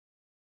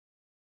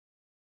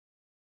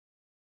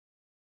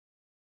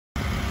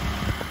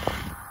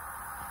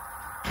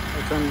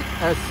It's an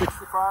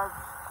S65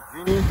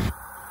 Genie.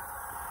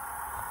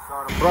 So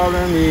the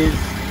problem is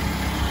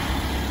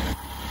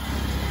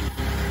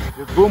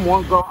the boom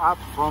won't go up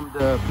from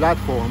the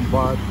platform,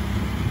 but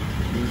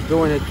he's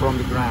doing it from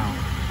the ground.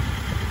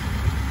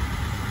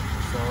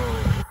 So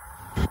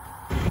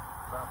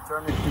I'll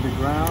turn it to the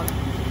ground.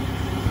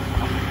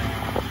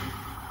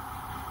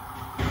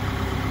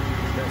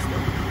 Test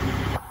it.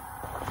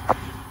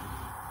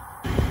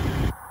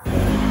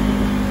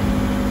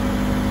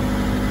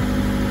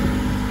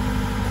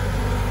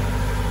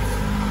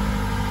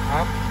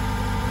 Up,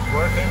 it's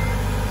working.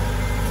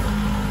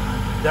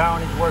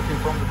 Down is working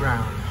from the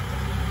ground.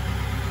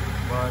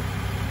 But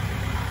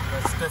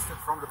let's test it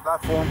from the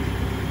platform.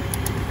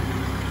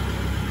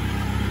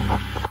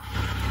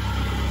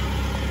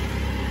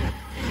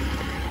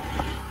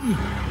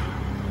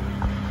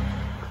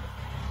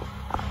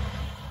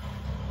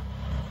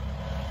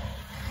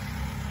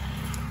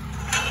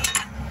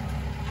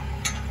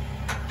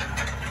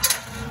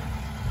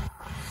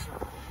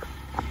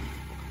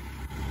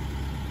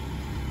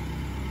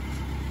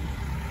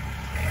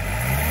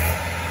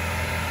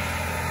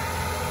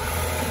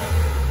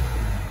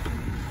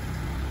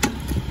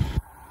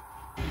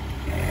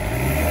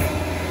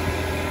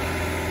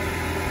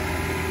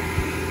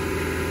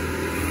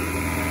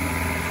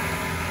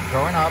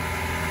 Going up,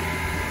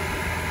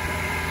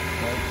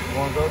 but it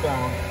won't go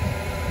down.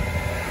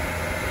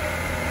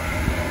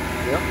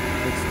 Yep,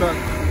 it's stuck.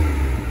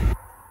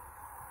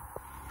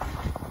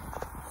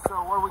 So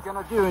what we're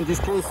gonna do in this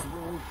case,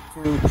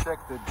 we need to check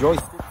the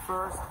joystick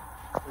first,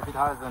 if it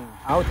has an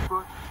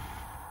output.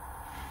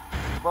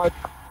 But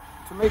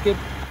to make it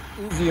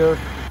easier,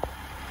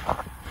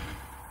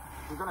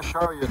 I'm gonna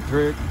show you a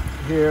trick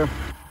here.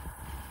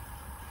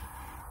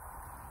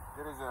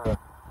 There is a,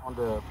 on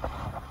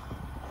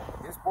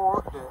this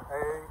board, the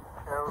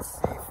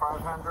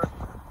ALC500,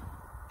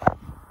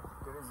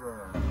 there is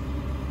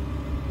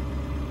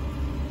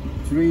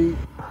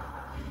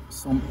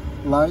some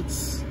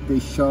lights. They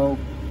show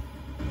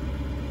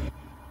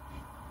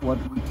what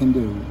we can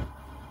do.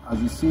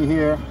 As you see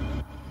here,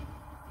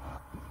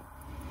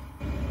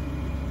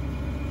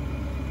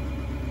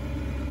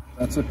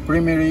 that's a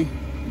primary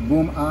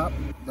boom up.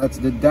 That's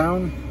the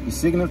down, the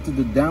signal to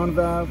the down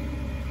valve.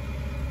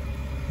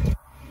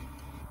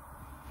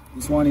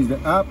 This one is the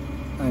up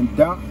and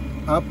down,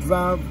 up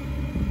valve,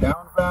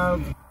 down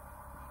valve,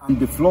 and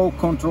the flow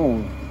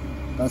control.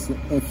 That's the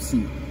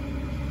FC.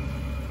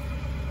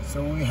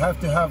 So we have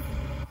to have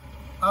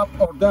up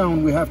or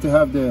down, we have to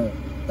have the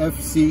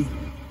FC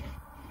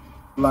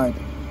light.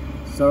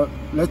 So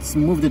let's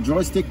move the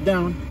joystick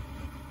down.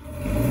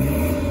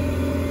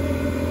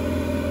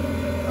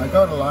 I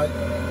got a light.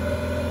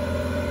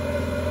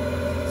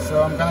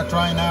 So I'm gonna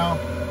try now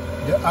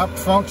the up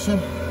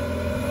function.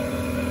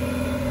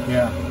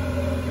 Yeah.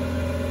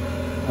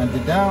 And the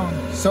down,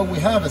 so we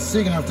have a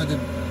signal to the,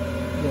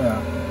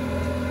 yeah,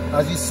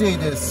 as you see,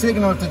 the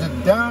signal to the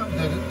down,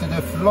 to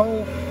the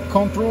flow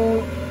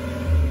control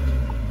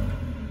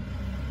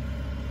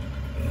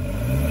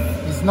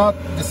is not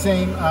the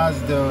same as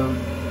to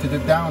the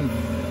down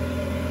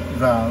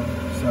valve.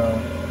 So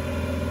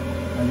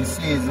as you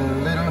see, it's a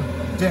little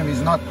dim,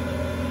 it's not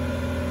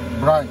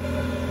bright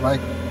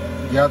like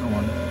the other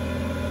one.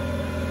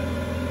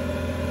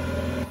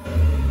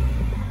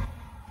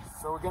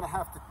 So we're gonna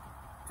have to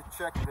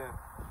check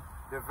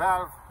the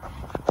valve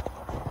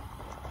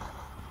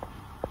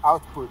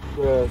output,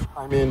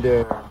 I mean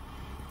the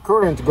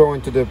current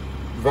going to the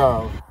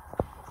valve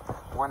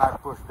when I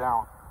push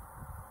down.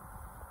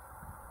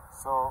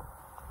 So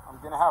I'm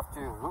gonna have to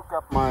hook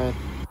up my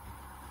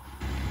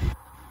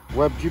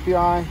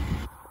WebGpi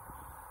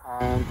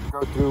and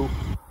go through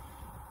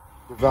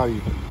the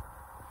value.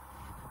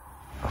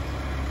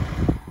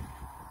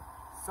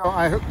 So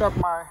I hooked up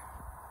my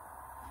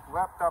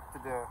laptop to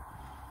the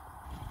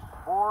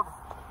board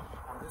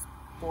on this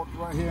port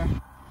right here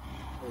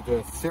with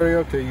a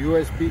serial to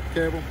USB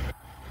cable.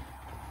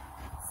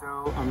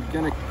 So I'm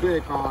gonna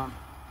click on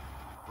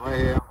right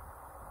here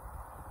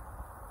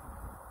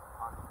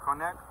on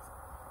connect.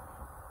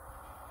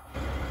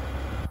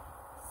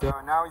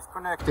 So now it's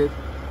connected.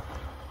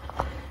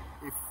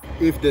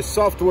 If the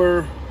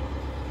software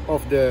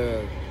of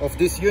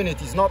this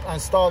unit is not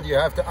installed, you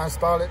have to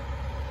install it.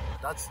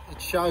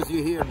 It shows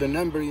you here the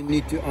number you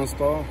need to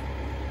install.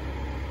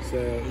 So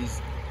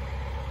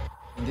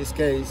in this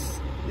case,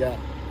 yeah,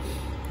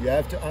 you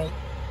have to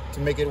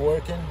make it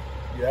working,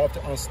 you have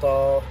to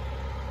install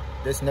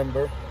this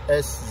number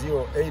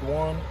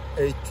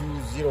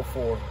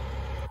S0818204.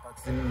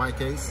 That's in my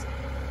case.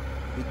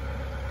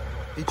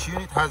 Each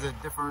unit has a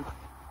different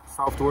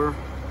software.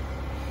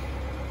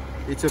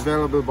 It's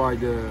available by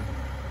the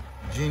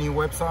Genie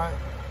website.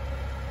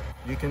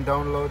 You can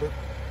download it.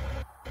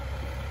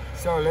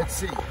 So let's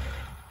see.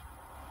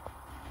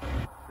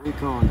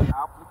 Click on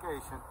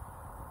application.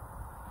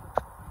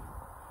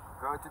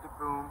 Go to the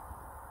boom.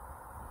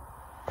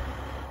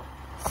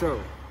 So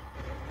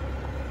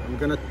I'm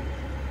gonna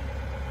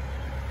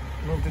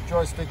move the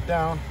joystick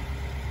down,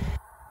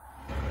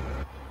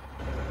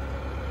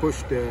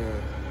 push the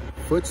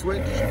foot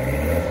switch.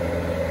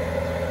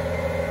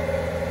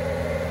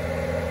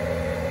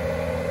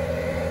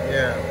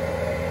 Yeah,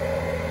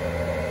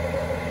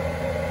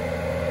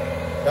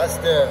 that's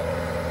the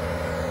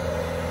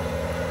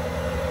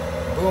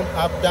boom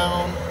up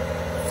down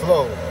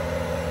flow.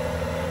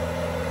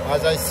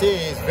 As I see,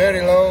 it's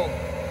very low,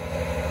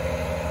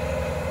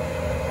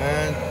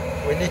 and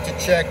we need to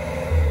check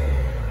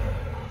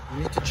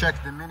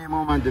the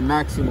minimum and the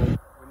maximum. We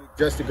need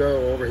just to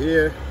go over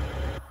here,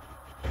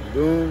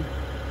 boom,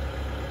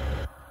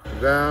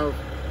 valve,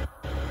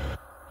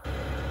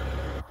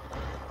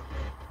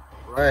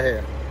 right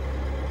here.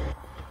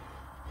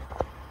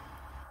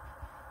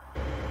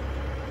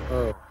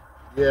 Oh,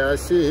 yeah, I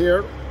see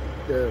here.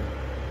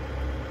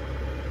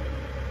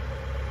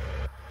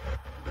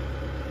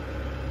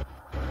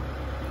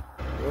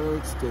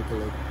 Let's take a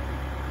look.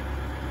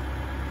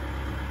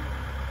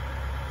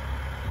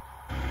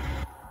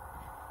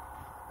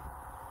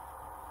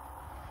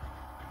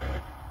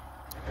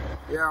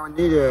 Yeah, we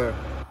need you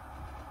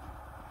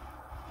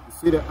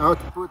see the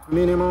output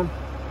minimum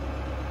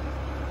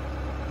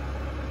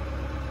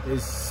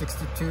is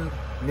 62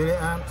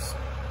 milliamps.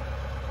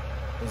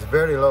 It's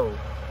very low.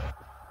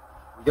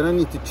 We're gonna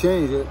need to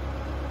change it.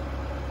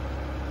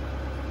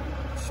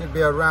 Should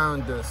be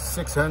around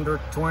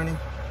 620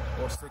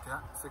 or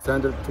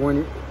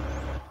 620,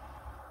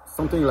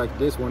 something like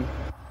this one.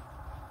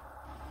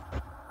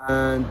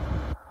 And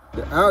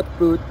the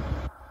output,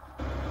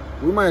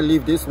 we might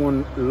leave this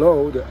one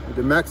low,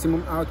 the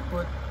maximum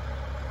output.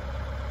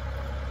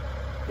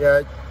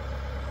 Yeah,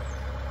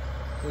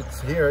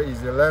 it's here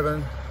is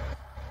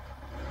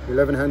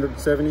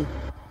 1170.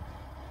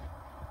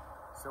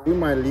 So we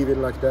might leave it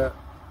like that.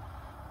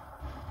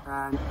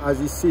 And as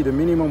you see, the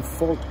minimum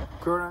fault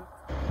current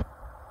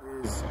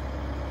is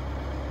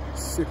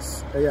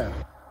 6. Yeah,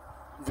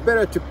 it's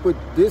better to put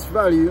this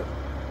value,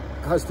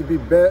 has to be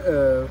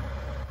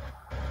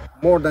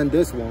more than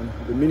this one,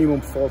 the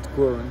minimum fault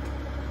current.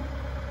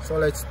 So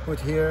let's put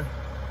here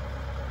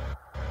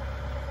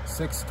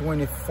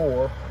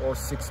 624 or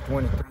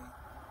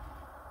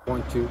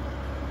 623.2.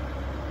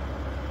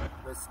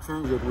 Let's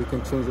change it. We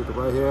can change it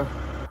right here.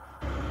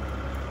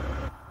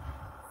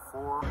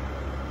 4.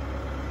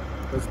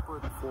 Let's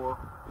put 4,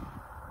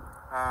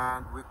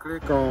 and we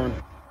click on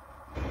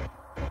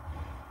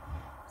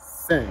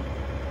send.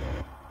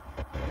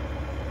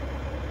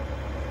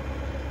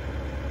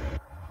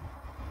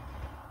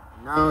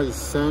 Now it's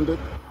sent it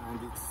and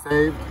it's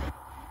saved.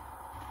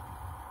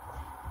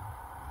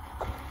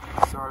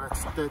 So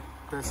let's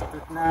test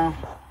it now.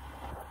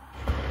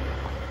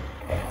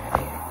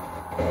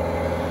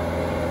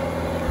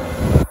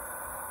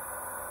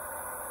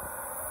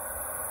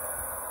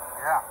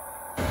 Yeah.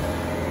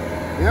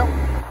 Yep.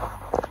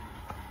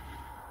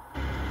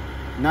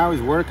 Now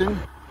it's working.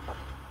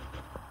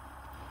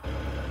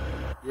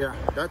 Yeah,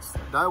 that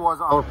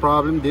was our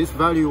problem. This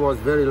value was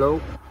very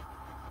low,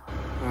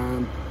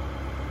 and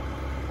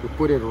we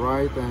put it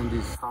right and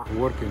it started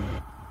working.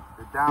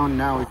 The down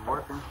now is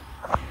working.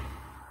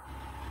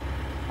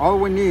 All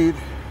we need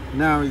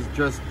now is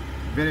just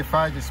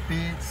verify the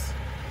speeds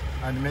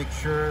and make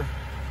sure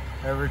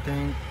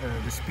everything,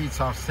 the speeds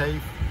are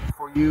safe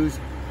for use,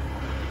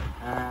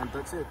 and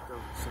that's it.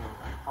 So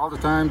all the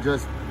time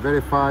just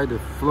verify the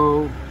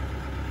flow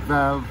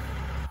valve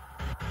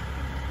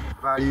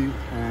value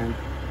and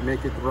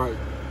make it right.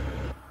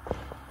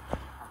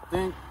 I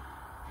think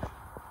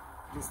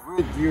this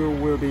video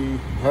will be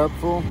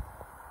helpful.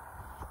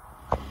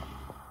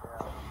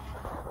 Yeah.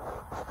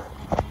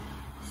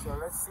 So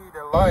let's see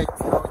the light,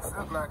 how it looks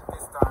like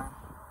this time.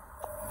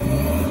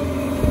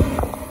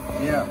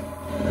 Yeah.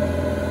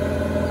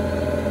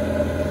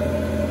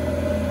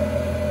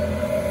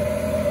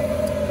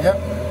 Yep.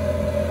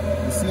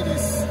 You see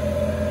this.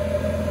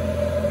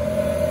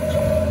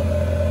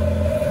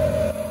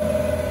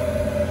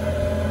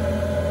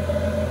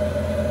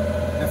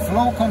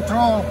 Flow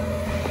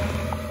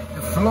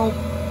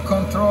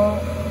control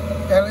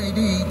LED,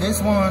 this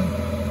one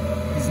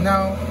is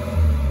now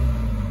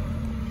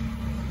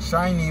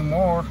shining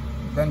more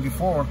than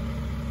before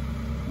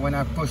when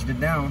I pushed it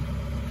down.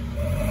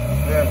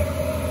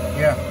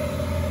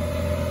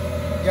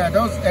 Yeah,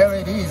 those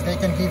LEDs, they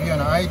can give you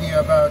an idea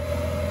about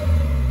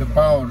the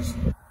powers.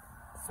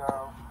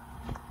 So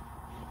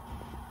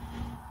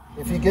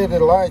if you get the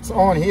lights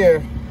on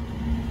here,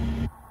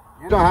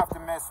 you don't have to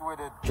mess with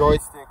a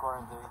joystick or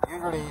anything.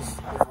 Usually it's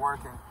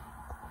working.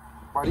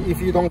 But if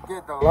you don't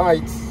get the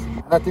lights,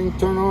 nothing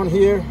turn on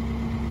here,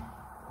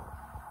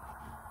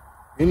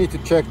 you need to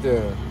check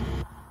the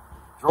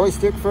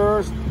joystick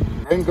first,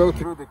 then go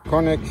through the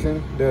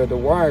connection, the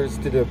wires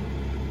to the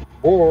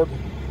board.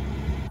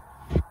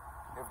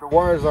 If the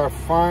wires are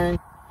fine,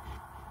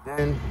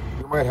 then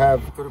you might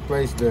have to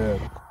replace the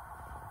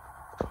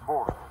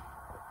board.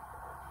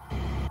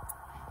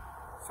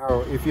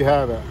 So if you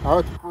have an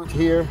output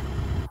here,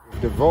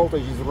 if the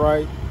voltage is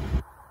right,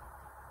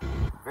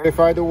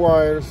 verify the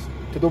wires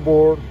to the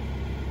board.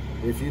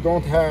 If you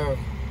don't have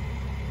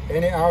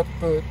any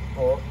output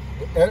or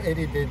the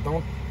LED, they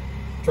don't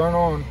turn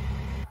on,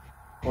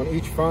 on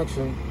each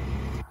function,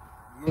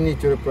 you need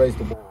to replace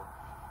the board.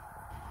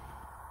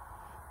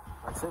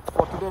 That's it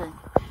for today.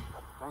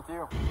 Thank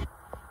you.